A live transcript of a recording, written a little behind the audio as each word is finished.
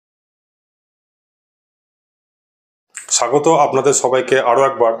স্বাগত আপনাদের সবাইকে আরও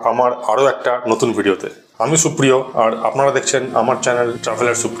একবার আমার আরও একটা নতুন ভিডিওতে। আমি সুপ্রিয় আর আপনারা দেখছেন আমার চ্যানেল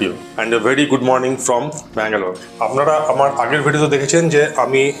ট্রাভেলার সুপ্রিয় and a very good morning from Bangalore. আপনারা আমার আগের ভিডিওতে দেখেছেন যে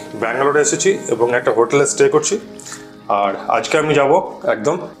আমি ব্যাঙ্গালোরে এসেছি এবং একটা হোটেলে স্টে করছি, আর আজকে আমি যাব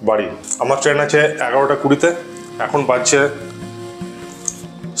একদম বাড়ি। আমার ট্রেন আছে 11:20-তে, এখন বাজছে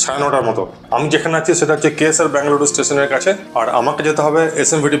 9:30 মতো। আমি যেখানে আছি সেটা হচ্ছে কেএসআর ব্যাঙ্গালুরু স্টেশনের কাছে, আর আমাকে যেতে হবে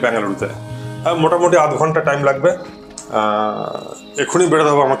SMVT বেঙ্গালুরুতে। মোটামুটি আধ ঘন্টা টাইম লাগবে। এখনই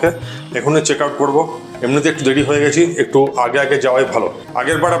বেরোতে হবে আমাকে, এখনই চেক আউট করবো। এমনিতে একটু দেরি হয়ে গেছি, একটু আগে যাওয়াই ভালো।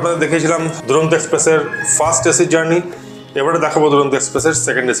 আগের বার আপনাদের দেখিয়েছিলাম দুরন্ত এক্সপ্রেসের ফার্স্ট এসির জার্নি, এবারে দেখাবো দুরন্ত এক্সপ্রেসের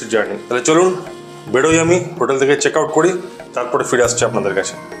সেকেন্ড এসির জার্নি। তাহলে চলুন বেরোই, আমি হোটেল থেকে চেক আউট করি, তারপরে ফিরে আসছি আপনাদের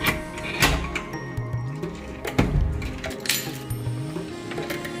কাছে।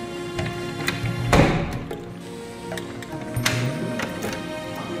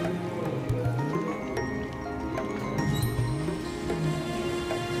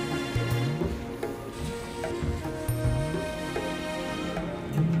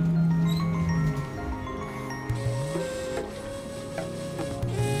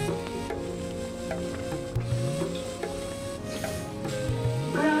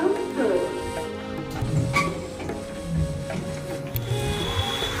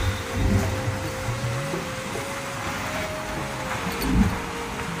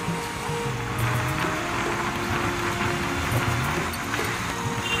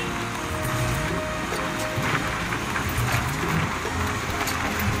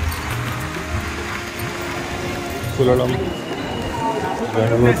 চলে এলাম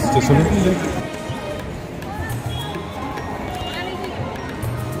ব্যাঙ্গালোর স্টেশনে।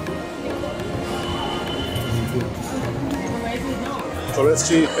 চলে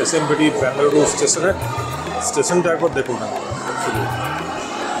এসেছি SMVT বেঙ্গালুরু স্টেশনে। স্টেশনটা একবার দেখুন না,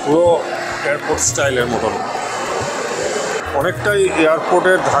 পুরো এয়ারপোর্ট স্টাইলের মতন, অনেকটাই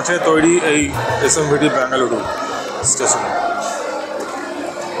এয়ারপোর্টের ধাঁচে তৈরি এই SMVT বেঙ্গালুরু স্টেশন।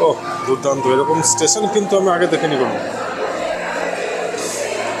 ও দুর্দান্ত! এরকম স্টেশন কিন্তু আমি আগে দেখিনি কোনো।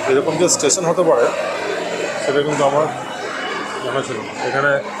 এরকম যে স্টেশন হতে পারে সেটা কিন্তু আমার জানা ছিল।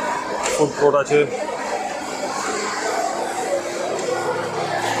 এখানে ফুড কোর্ট আছে।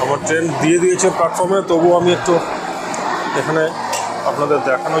 আমার ট্রেন দিয়ে দিয়েছে প্ল্যাটফর্মে, তবুও আমি একটু এখানে আপনাদের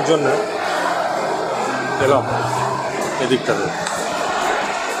দেখানোর জন্য এলাম এদিকটাতে।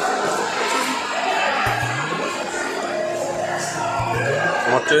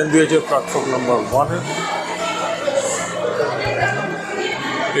 আমার ট্রেন দিয়েছে প্ল্যাটফর্ম নাম্বার 1-এ।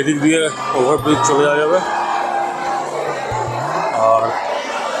 এদিক দিয়ে ওভারব্রিজ চলে যাওয়া যাবে, আর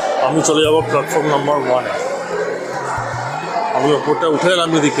আমি চলে যাব প্ল্যাটফর্ম নাম্বার 1-এ। আমি ওপরটা উঠে এলাম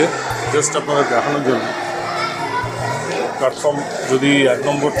এদিকে জাস্ট আপনাদের দেখানোর জন্য। প্ল্যাটফর্ম যদি 1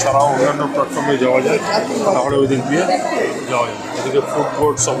 নম্বর ছাড়াও অন্যান্য প্ল্যাটফর্মে যাওয়া যায় তাহলে ওই দিক দিয়ে যাওয়া যায়। এদিকে ফুড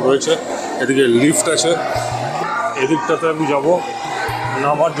কোর্ট সব রয়েছে, এদিকে লিফট আছে। এদিকটাতে আমি যাব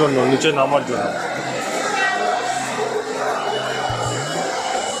নামার জন্য, নিচে নামার জন্য।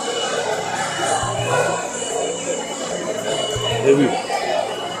 হেভি।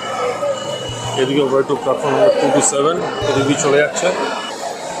 এদিকে over two platform number 2 to 7 এদিকে চলে যাচ্ছে।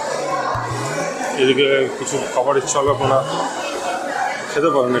 এদিকে কিছু খাবার ইচ্ছা হলে আপনারা খেতে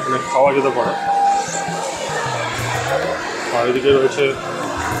পারেন, এখানে খাওয়া যেতে পারে। আর এদিকে রয়েছে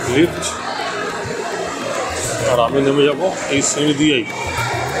লিফট, আর আমি নেমে যাব এই সিঁড়ি দিয়েই,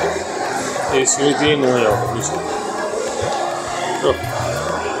 নেমে যাবো নিচে। তো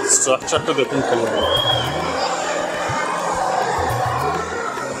স্ট্রাকচারটা দেখুন খেলে,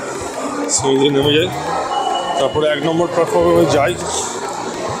 সিঁড়ি দিয়ে নেমে যাই, তারপরে 1 নম্বর প্ল্যাটফর্মে যাই,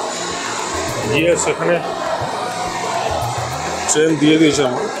 গিয়ে সেখানে ট্রেন দিয়ে দিয়েছে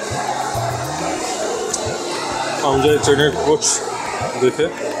আমার। আমি যাই ট্রেনের কোচ দেখে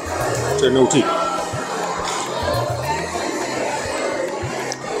ট্রেনে উঠি।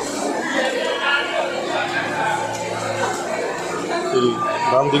 এই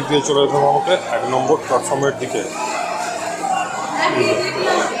ডান দিক দিয়ে চলে যেতে হবে আমাকে 1 নম্বর প্ল্যাটফর্মের দিকে।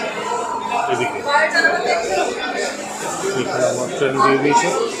 এদিকে এখানে আমার ট্রেন দিয়ে দিয়েছে।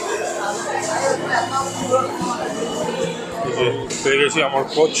 এই যে পেয়ে গেছি আমার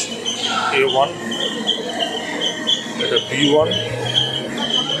কোচ A1, এটা B1,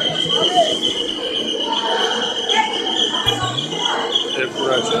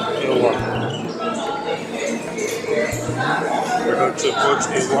 এরপরে আছে A1। এটা হচ্ছে কোচ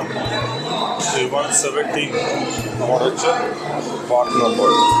A117, আমার হচ্ছে 5 নম্বর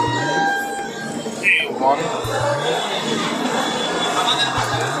A1।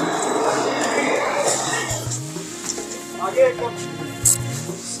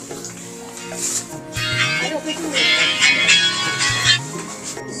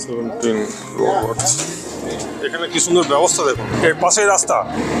 এখানে কি সুন্দর ব্যবস্থা দেখুন, এর পাশেই রাস্তা।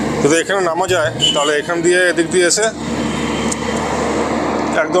 যদি এখানে নামা যায় তাহলে এখান দিয়ে এদিক দিয়ে এসে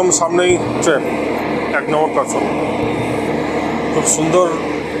একদম সামনেই ট্রেন, 1 নম্বর প্ল্যাটফর্ম। খুব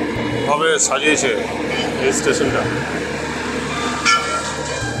সুন্দরভাবে সাজিয়েছে এই স্টেশনটা।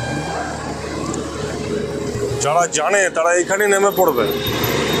 যারা জানে তারা এইখানেই নেমে পড়বে।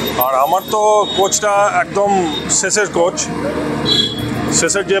 আর আমার তো কোচটা একদম শেষের কোচ,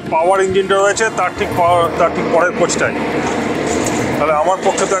 শেষের যে পাওয়ার ইঞ্জিনটা রয়েছে তার ঠিক পরের কোচটাই। তাহলে আমার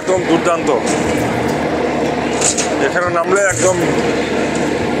পক্ষে তো একদম দুর্দান্ত। এখানে নামলে একদম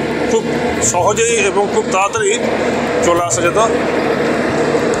খুব সহজেই এবং খুব তাড়াতাড়ি চলে আসা যেত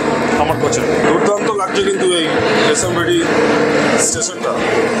আমার কোচে। দুর্দান্ত লাগছে কিন্তু এই SMVT স্টেশনটা।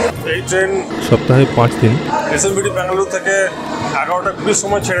 এই ট্রেন সপ্তাহে 5 দিন SMVT বেঙ্গালুরু থেকে 11টা 20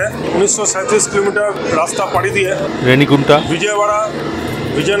 সময় ছেড়ে 1937 কিলোমিটার রাস্তা পাড়ি দিয়ে রেনিগুন্টা, বিজয়ওয়াড়া,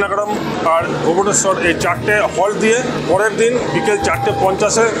 বিজয়নগরম আর ভুবনেশ্বর এই 4টে হল দিয়ে পরের দিন বিকেল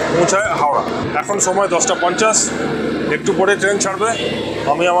 4:50 পৌঁছায় হাওড়া। এখন সময় 10:50, একটু পরে ট্রেন ছাড়বে।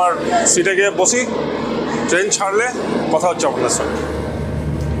 আমি আমার সিটে গিয়ে বসি, ট্রেন ছাড়লে কথা হচ্ছে আপনার সঙ্গে।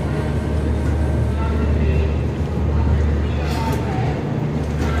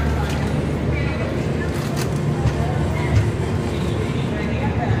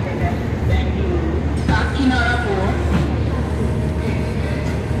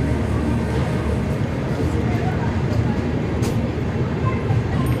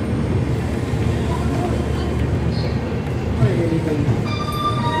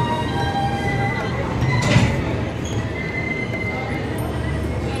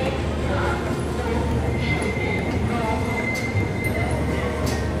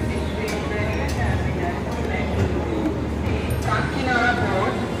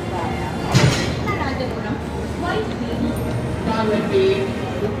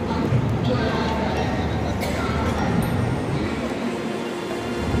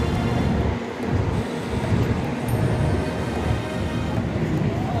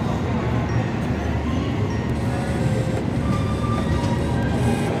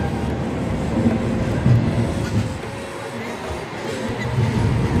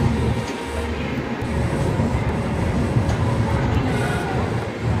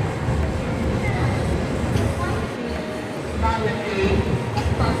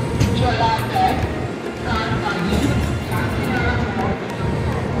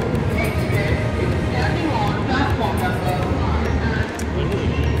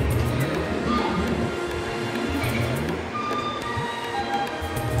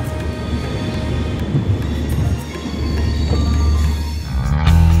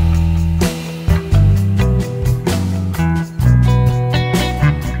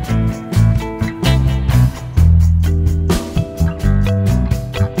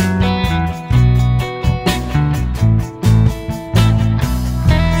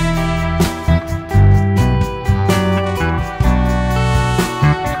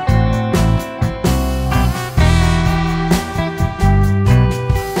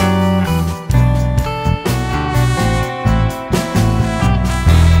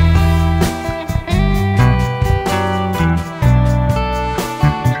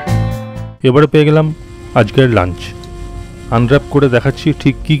 এবারে পেয়ে গেলাম আজকের লাঞ্চ। আনর্যাপ করে দেখাচ্ছি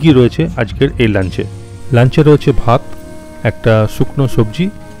ঠিক কি কি রয়েছে আজকের এই লাঞ্চে। লাঞ্চে রয়েছে ভাত, একটা শুকনো সবজি,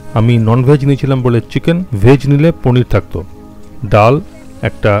 আমি ননভেজ নিয়েছিলাম বলে চিকেন, ভেজ নিলে পনির থাকতো, ডাল,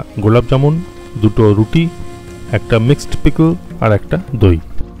 একটা গোলাপ জামুন, 2টো রুটি, একটা মিক্সড পিকল আর একটা দই।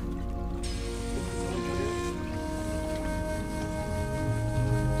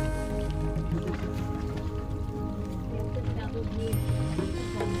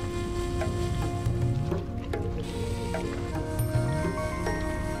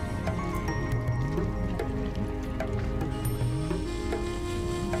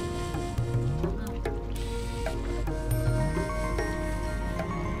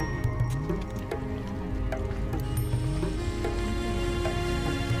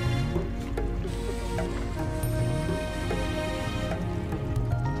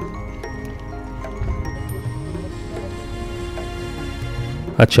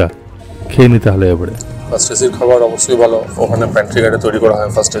 আচ্ছা, খেয়ে নিতে হলে এবারে। ফার্স্ট এসির খাবার অবশ্যই ভালো, ওখানে প্যান্ট্রি গার্ডে তৈরি করা হয়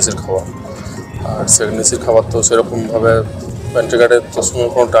ফার্স্ট এসির খাবার। আর সেকেন্ড এসির খাবার তো সেরকমভাবে প্যান্ট্রি গার্ডের তো সময়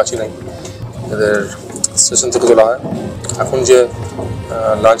কোনো টাচই নেই, এদের স্টেশন থেকে তোলা হয়। এখন যে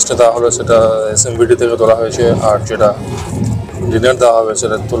লাঞ্চটা দেওয়া হলো সেটা SMVT থেকে তোলা হয়েছে, আর যেটা ডিনার দেওয়া হবে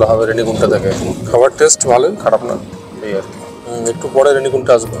সেটা তোলা হবে রেনিগুন্টা থেকে। খাবার টেস্ট ভালোই, খারাপ না, এই আর কি। একটু পরে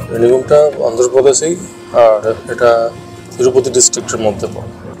রেনিগুন্টা আসবে। রেনিগুন্টা অন্ধ্রপ্রদেশেই, আর এটা তিরুপতি ডিস্ট্রিক্টের মধ্যে পড়ে।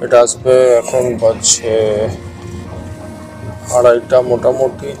 এটা আসবে এখন বাজছে আড়াইটা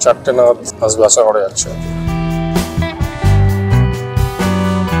মোটামুটি 4টে নাগাদ আসবে আশা করা যাচ্ছে।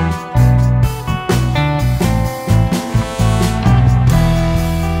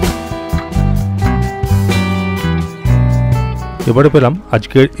 এবারে পেলাম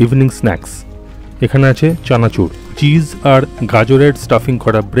আজকের ইভিনিং স্ন্যাক্স। এখানে আছে চানাচুর, চিজ আর গাজরের স্টাফিং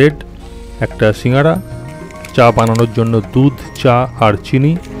করা ব্রেড, একটা সিঙ্গারা, চা বানানোর জন্য দুধ, চা আর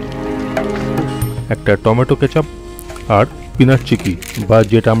চিনি, একটা টমেটো কেচাপ আর পিনাট চিকি বা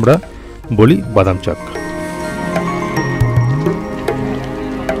যেটা আমরা বলি বাদাম চাক।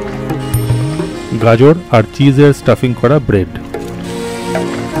 গাজর আর চিজের স্টাফিং করা ব্রেড।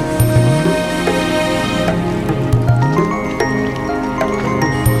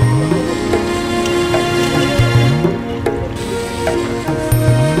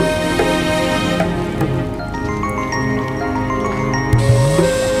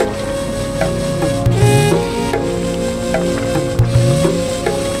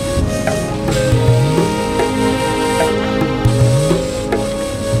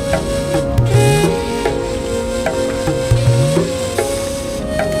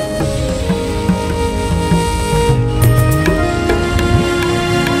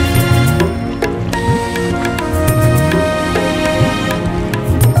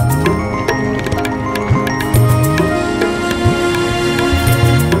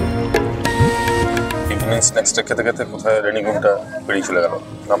 স্ন্যাক্সটা খেতে খেতে কোথায় রেডি রুমটা বেরিয়ে চলে গেল,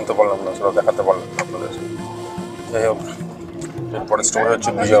 নামতে পারলাম না, সেটা দেখাতে পারলাম না আপনাদের। যাই হোক, এরপরে স্টোর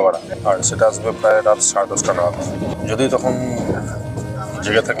হচ্ছে বিজয়ওয়াড়া, আর সেটা আসবে প্রায় রাত 10:30 নাগাদ। যদি তখন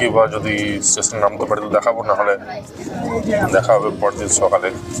জেগে থাকি বা যদি স্টেশনে নামতে পারি তো দেখাবো, না হলে দেখা হবে পরের দিন সকালে।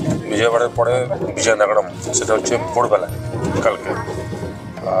 বিজয়ওয়াড়ার পরে বিজয়নগরম, সেটা হচ্ছে ভোরবেলায় কালকে,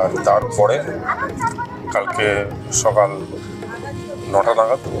 আর তারপরে কালকে সকাল 9টা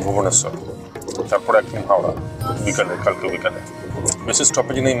নাগাদ ভুবনেশ্বর, তারপরে একদিন হাওড়া বিকালে, কালকে বিকালে। বেশি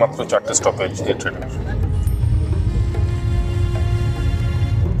স্টপেজ নেই, মাত্র 4টে স্টপেজ এই ট্রেনের।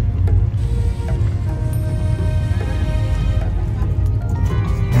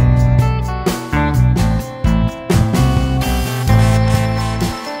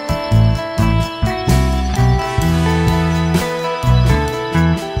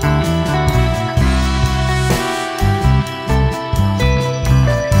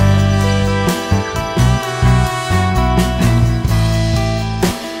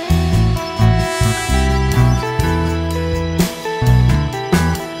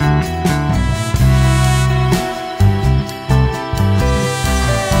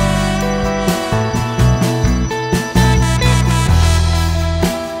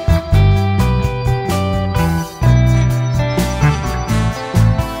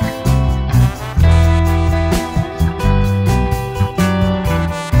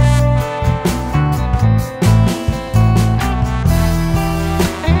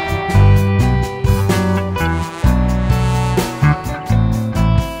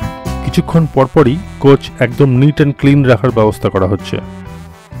 কিছুক্ষণ পরপরই কোচ একদম নিট অ্যান্ড ক্লিন রাখার ব্যবস্থা করা হচ্ছে।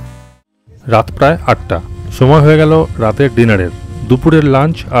 রাত প্রায় 8টা, সময় হয়ে গেল রাতের ডিনারের। দুপুরের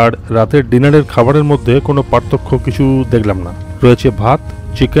লাঞ্চ আর রাতের ডিনারের খাবারের মধ্যে কোনো পার্থক্য কিছু দেখলাম না। রয়েছে ভাত,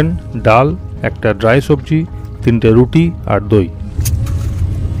 চিকেন, ডাল, একটা ড্রাই সবজি, 3টে রুটি আর দই।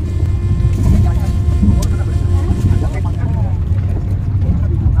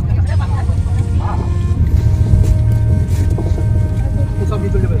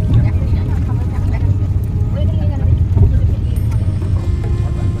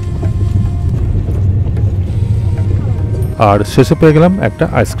 আর শেষে পেয়ে গেলাম একটা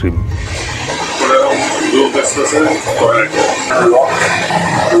আইসক্রিম।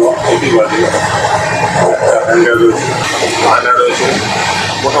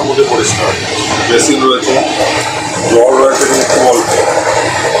 মোটামুটি পরিষ্কার, বেসিন রয়েছে, জল রয়েছে কিন্তু খুব অল্প,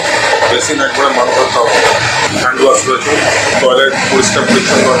 বেসিন একবারে মান করতে হবে। হ্যান্ড ওয়াশ রয়েছে, টয়লেট পরিষ্কার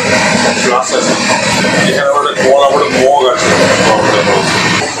পরিচ্ছন্ন আছে, গ্লাস আছে, এখানে আমাদের বড় বড় মগ আছে।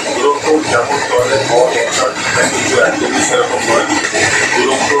 দুরন্ত যেমন টয়লেট হওয়া দরকার কিন্তু একদমই সেরকম নয়।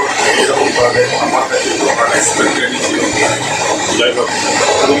 দুরন্ত এরকম টয়লেট আমার কাছে একটু আনএক্সপেক্টেডই ছিল। যাই হোক,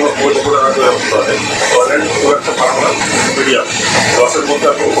 পুরোনো বোঝ করে আনা এরকম টয়লেট খুব একটা খারাপ না, মিডিয়াম 10-এর মধ্যে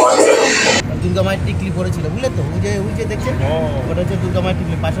এখন পাওয়া যায়। দুর্গা মায়ের টিকলি পড়েছিল, বুঝলে তো? ওই যে দেখছেন, ওটা হচ্ছে দুর্গা মায়ের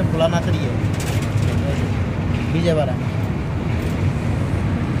টিকলি, পাশে ভোলানাথের ইয়ে বিজয়বাড়া।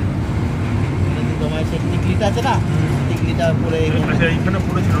 দুর্গা মায়ের সেই টিকলিটা আছে না, টিকলিটা পরে এইখানে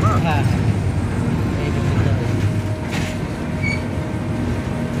পড়েছিল না? হ্যাঁ, এই টিকলিটা।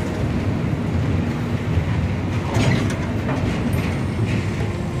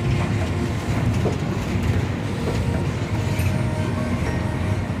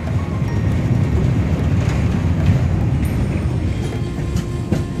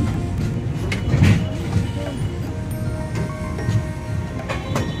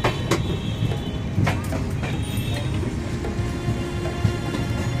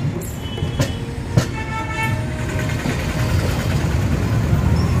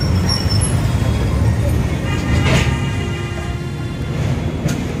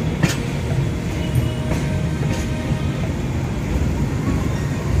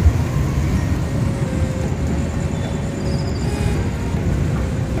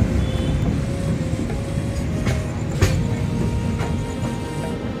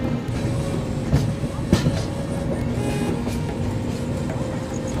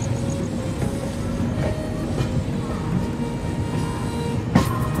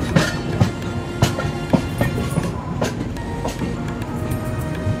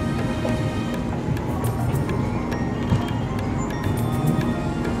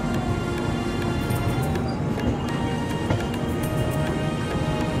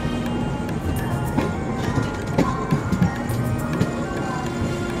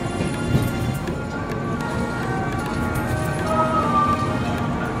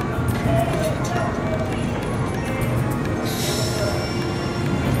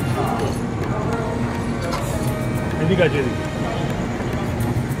 এদিকে আছে এদিকে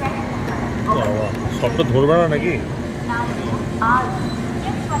সবটা ধরবে না নাকি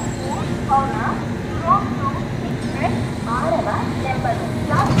Howrah Duronto Express Howrah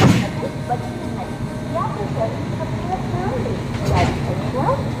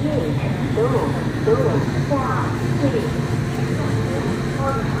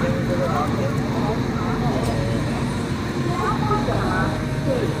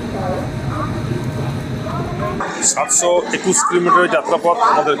সাতশো 21 কিলোমিটারের যাত্রাপথ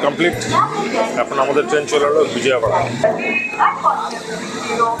আমাদের কমপ্লিট। এখন আমাদের ট্রেন চলে এলো বিজয়ওয়াড়া।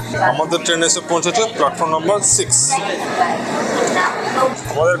 আমাদের ট্রেন এসে পৌঁছেছে প্ল্যাটফর্ম নম্বর 6।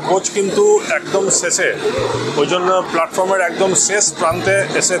 আমাদের কোচ কিন্তু একদম শেষে, ওই জন্য প্ল্যাটফর্মের একদম শেষ প্রান্তে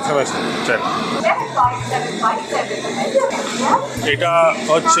এসে থেমেছে ট্রেন। এটা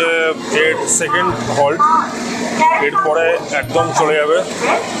হচ্ছে এর সেকেন্ড হল্ট, এরপরে একদম চলে যাবে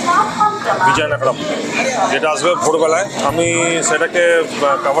বিজয়নগরম, যেটা আসবে ভোরবেলায়। আমি সেটাকে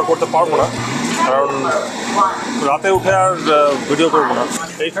কভার করতে পারবো না, কারণ রাতে উঠে আর ভিডিও করবো না।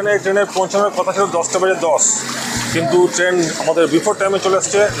 এইখানে ট্রেনের পৌঁছানোর কথা ছিল 10:10, কিন্তু ট্রেন আমাদের বিফোর টাইমে চলে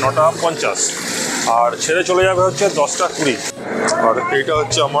এসছে 9:50, আর ছেড়ে চলে যাবে হচ্ছে 10:20। আর এইটা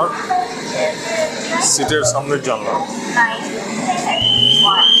হচ্ছে আমার সিটের সামনের জানলা।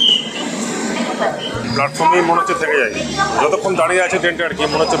 প্ল্যাটফর্মেই মনে হচ্ছে থেকে যাই, যতক্ষণ দাঁড়িয়ে আছে ট্রেনটা আর কি,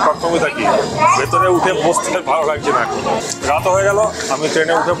 মনে হচ্ছে প্ল্যাটফর্মে থাকি। ভেতরে উঠে বসতে ভালো লাগছে না। এখন রাত হয়ে গেল, আমি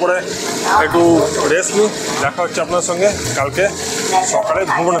ট্রেনে উঠে পড়ে একটু রেস্ট নিই। দেখা হচ্ছে আপনার সঙ্গে কালকে সকালে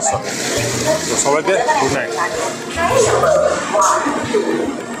ভুবনেশ্বর। তো সবাইকে good night.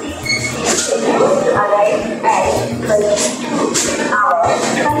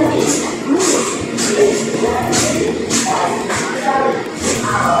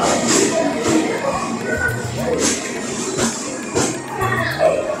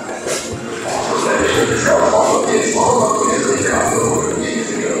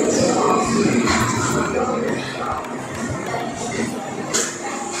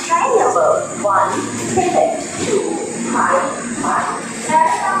 Train number 1, ticket 255.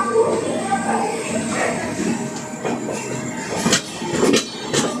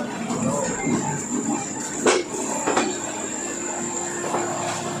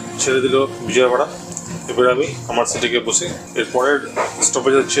 ছেড়ে দিল বিজয়ওয়াড়া। এবার আমি আমার সিটে গিয়ে বসি। এরপরের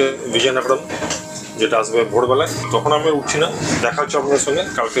স্টপেজ হচ্ছে বিজয়নগরম, যেটা আসবে ভোরবেলায়। তখন আমি উঠছি না। দেখা হচ্ছে আপনাদের সঙ্গে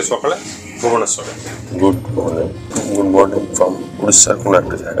কালকে সকালে ভুবনেশ্বরে। গুড মর্নিং ফ্রম উড়িষ্যার কোনো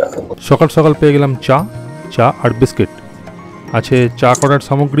একটা জায়গা। সকাল সকাল পেয়ে গেলাম চা আর বিস্কিট, আছে চা করার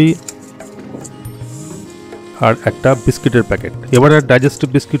সামগ্রী আর একটা বিস্কিটের প্যাকেট। এবার আর ডাইজেস্টিভ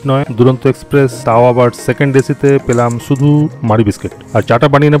বিস্কিট নয়, দুরন্ত এক্সপ্রেস, তাও আবার সেকেন্ড এসিতে পেলাম শুধু মারি বিস্কিট। আর চাটা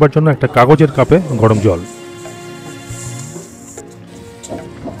বানিয়ে নেবার জন্য একটা কাগজের কাপে গরম জল।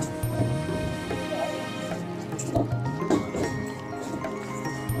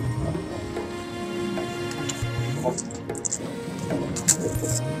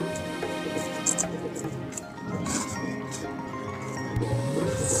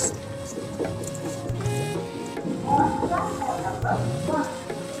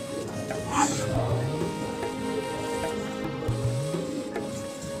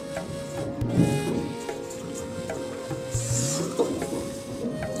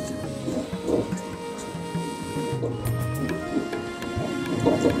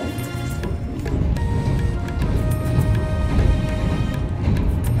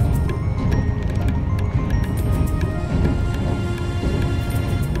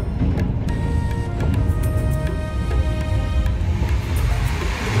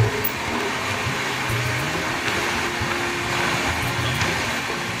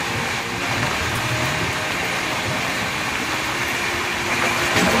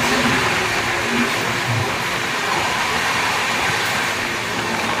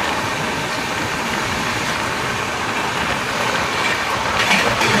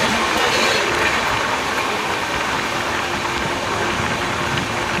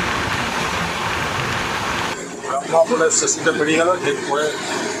 আপনার স্টেশনটা বেরিয়ে গেল, এরপরে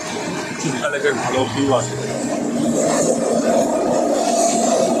এলাকার ভালো ভিউ আছে।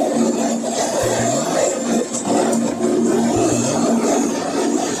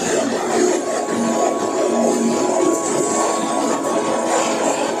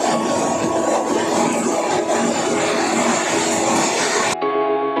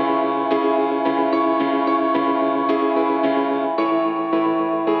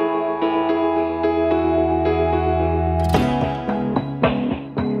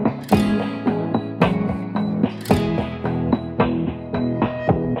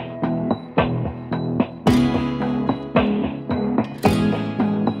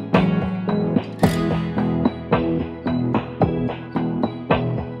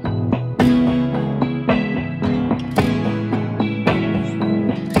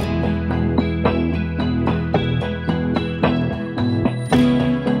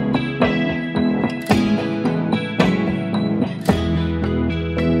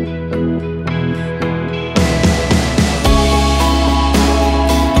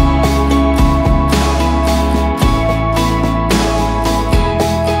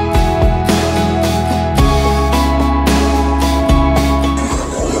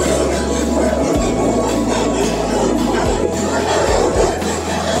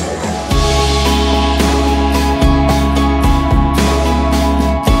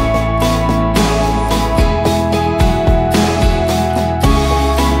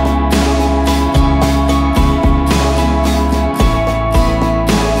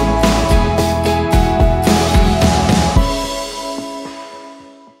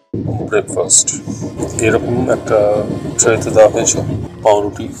 ব্রেকফাস্ট। এরকম একটা ট্রেতে দেওয়া হয়েছে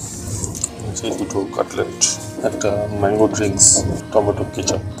পাউরুটি, যে দুটো কাটলেট, একটা mango drinks, tomato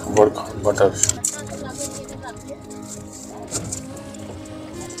ketchup, work butter.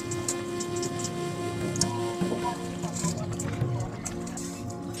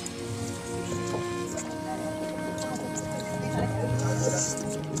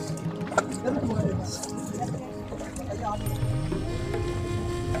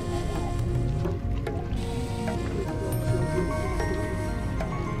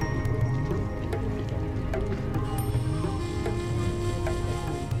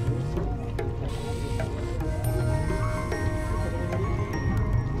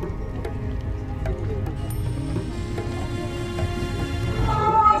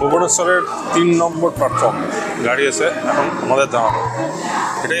 ভুবনেশ্বরের 3 নম্বর প্ল্যাটফর্ম গাড়ি এসে এখন আমাদের দাঁড়ানো।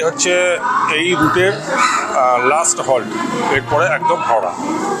 এটাই হচ্ছে এই রুটের লাস্ট হল্ট, এরপরে একদম হাওড়া।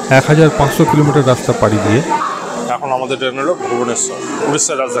 1500 কিলোমিটার রাস্তা পাড়ি দিয়ে এখন আমাদের ট্রেন হলো ভুবনেশ্বর,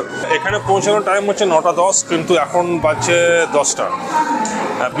 উড়িষ্যার রাজধানী। এখানে পৌঁছানোর টাইম হচ্ছে 9টা 10, কিন্তু এখন বাজছে 10টা।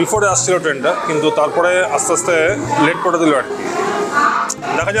 বিফোরে আসছিল ট্রেনটা, কিন্তু তারপরে আস্তে আস্তে লেট করে দিল আর কি।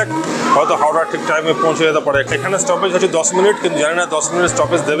 দেখা যাক, হয়তো হাওড়া ঠিক টাইমে পৌঁছে যেতে পারে। এখানে স্টপেজ হচ্ছে 10 মিনিট, কিন্তু জানি না 10 মিনিট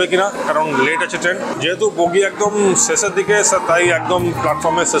স্টপেজ দেবে কিনা, কারণ লেট আছে ট্রেন। যেহেতু বগি একদম শেষের দিকে, তাই একদম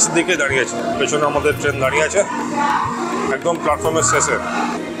প্ল্যাটফর্মের শেষের দিকে দাঁড়িয়ে আছে। পেছনে আমাদের ট্রেন দাঁড়িয়ে আছে একদম প্ল্যাটফর্মের শেষে।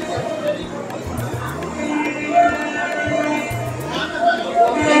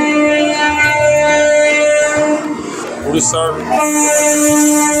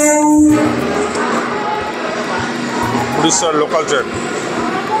 উড়িষ্যার লোকাল ট্রেন।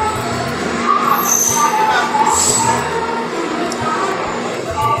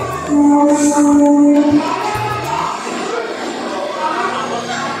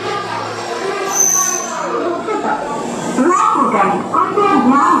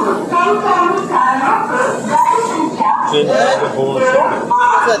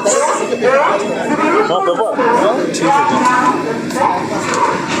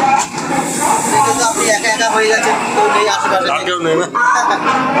 আপনি একা একা হয়ে যাচ্ছেন, কেউ নেই আশেপাশে। আর কেউ নেই না?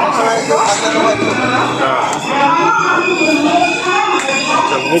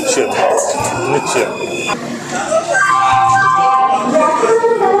 নিচ্ছে নিচ্ছে।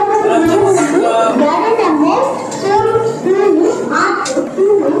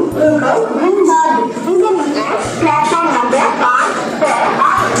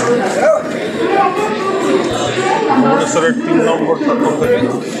 ভুবনেশ্বরের 3 নম্বর প্ল্যাটফর্ম থেকে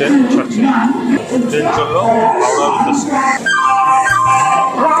ট্রেন ছাড়ছে। ট্রেন চললো হাওড়ার উদ্দেশ্যে।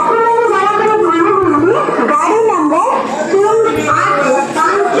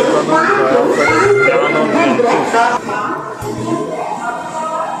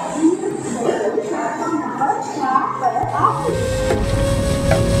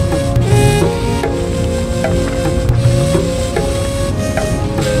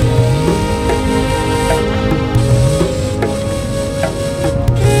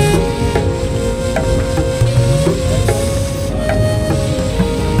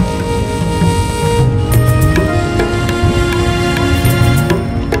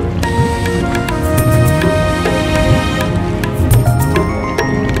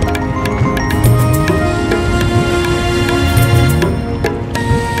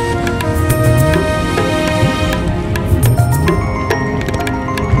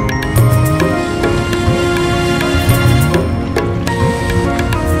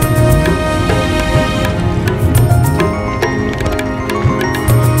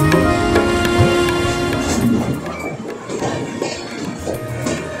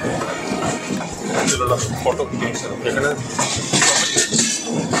 ফটো এখানে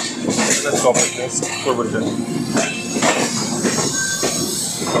স্টপেজ করবেন।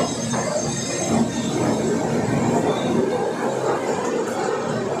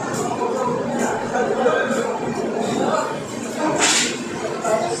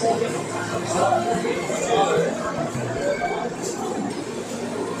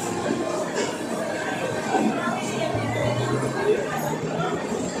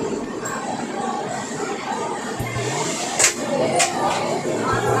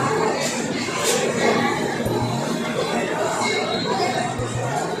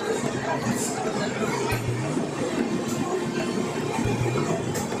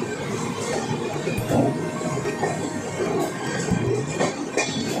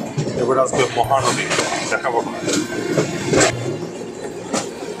 এবার আসবে মহানদী, দেখাবো।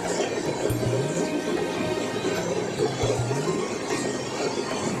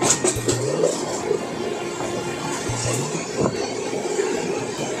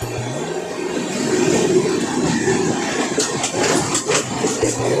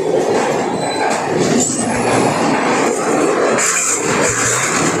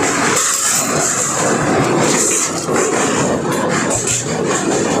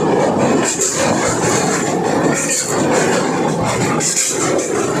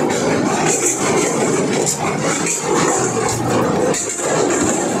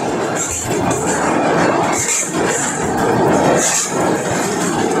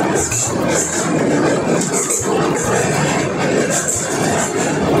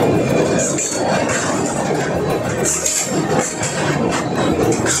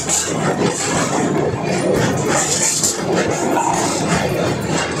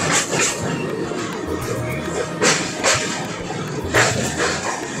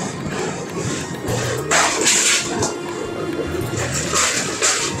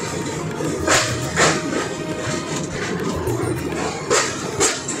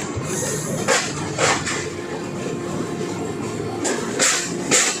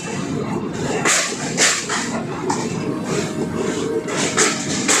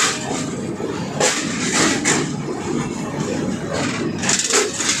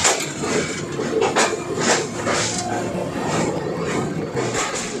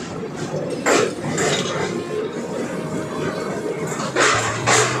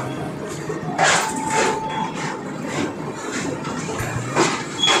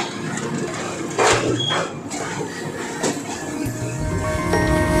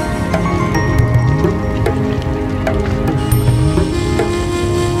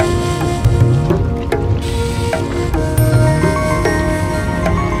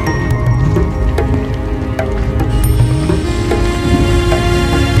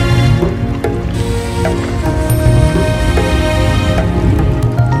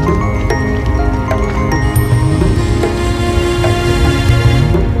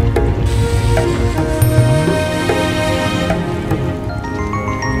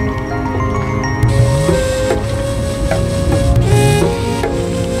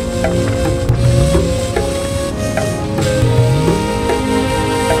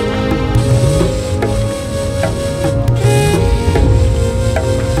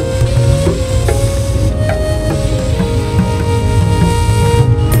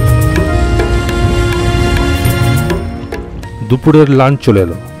 দুপুরের লাঞ্চ চলে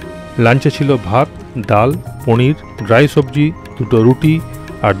এলো। লাঞ্চে ছিল ভাত, ডাল, পনির, ড্রাই সবজি, দুটো রুটি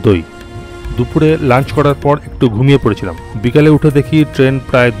আর দই। দুপুরে লাঞ্চ করার পর একটু ঘুমিয়ে পড়েছিলাম। বিকালে উঠে দেখি ট্রেন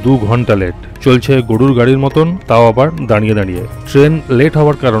প্রায় 2 ঘন্টা লেট। চলছে গরুর গাড়ির মতন, তাও আবার দাঁড়িয়ে দাঁড়িয়ে। ট্রেন লেট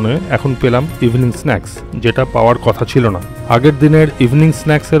হওয়ার কারণে এখন পেলাম ইভিনিং স্ন্যাক্স, যেটা পাওয়ার কথা ছিল না। আগের দিনের ইভিনিং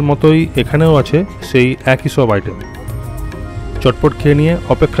স্ন্যাক্সের মতোই এখানেও আছে সেই একই সব আইটেম। চটপট খেয়ে নিয়ে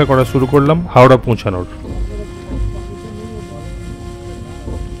অপেক্ষা করা শুরু করলাম হাওড়া পৌঁছানোর।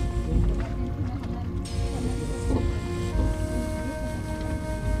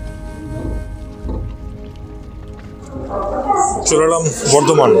 চলে এলাম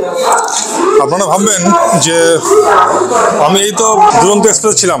বর্ধমান। আপনারা ভাববেন যে আমি এই তো দুরন্ত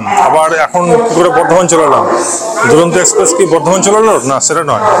এক্সপ্রেস ছিলাম, আবার এখন কি করে বর্ধমান চলে এলাম। দুরন্ত এক্সপ্রেস কি বর্ধমান চলে এলো? না, সেটা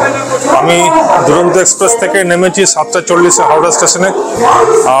নয়। আমি দুরন্ত এক্সপ্রেস থেকে নেমেছি 7:40 হাওড়া স্টেশনে,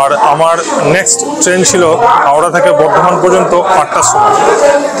 আর আমার নেক্সট ট্রেন ছিল হাওড়া থেকে বর্ধমান পর্যন্ত 8টার সময়।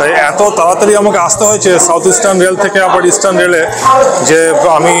 তাই এত তাড়াতাড়ি আমাকে আসতে হয়েছে সাউথ ইস্টার্ন রেল থেকে আবার ইস্টার্ন রেলে, যে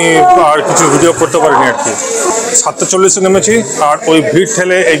আমি আর কিছু ভিডিও করতে পারিনি আর কি। 7:40 নেমেছি, আর ওই ভিড়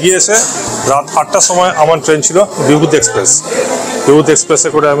ঠেলে এগিয়ে এসে রাত 8টার সময় আমার ট্রেন ছিল বিভূতি এক্সপ্রেস। বিভূতি এক্সপ্রেসে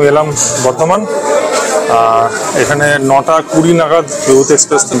করে আমি এলাম বর্ধমান। এখানে 9:20 নাগাদ বিভূতি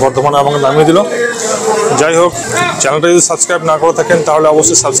এক্সপ্রেস বর্ধমানে আমাকে নামিয়ে দিল। যাই হোক, চ্যানেলটা যদি সাবস্ক্রাইব না করে থাকেন তাহলে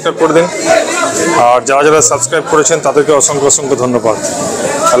অবশ্যই সাবস্ক্রাইব করে দিন, আর যারা যারা সাবস্ক্রাইব করেছেন তাদেরকে অসংখ্য অসংখ্য ধন্যবাদ।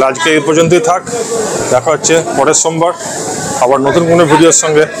 তাহলে আজকে এই পর্যন্তই থাক, দেখা হচ্ছে পরের সোমবার আবার নতুন কোনো ভিডিওর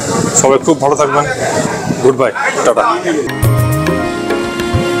সঙ্গে। সবাই খুব ভালো থাকবেন। Good bye, tata.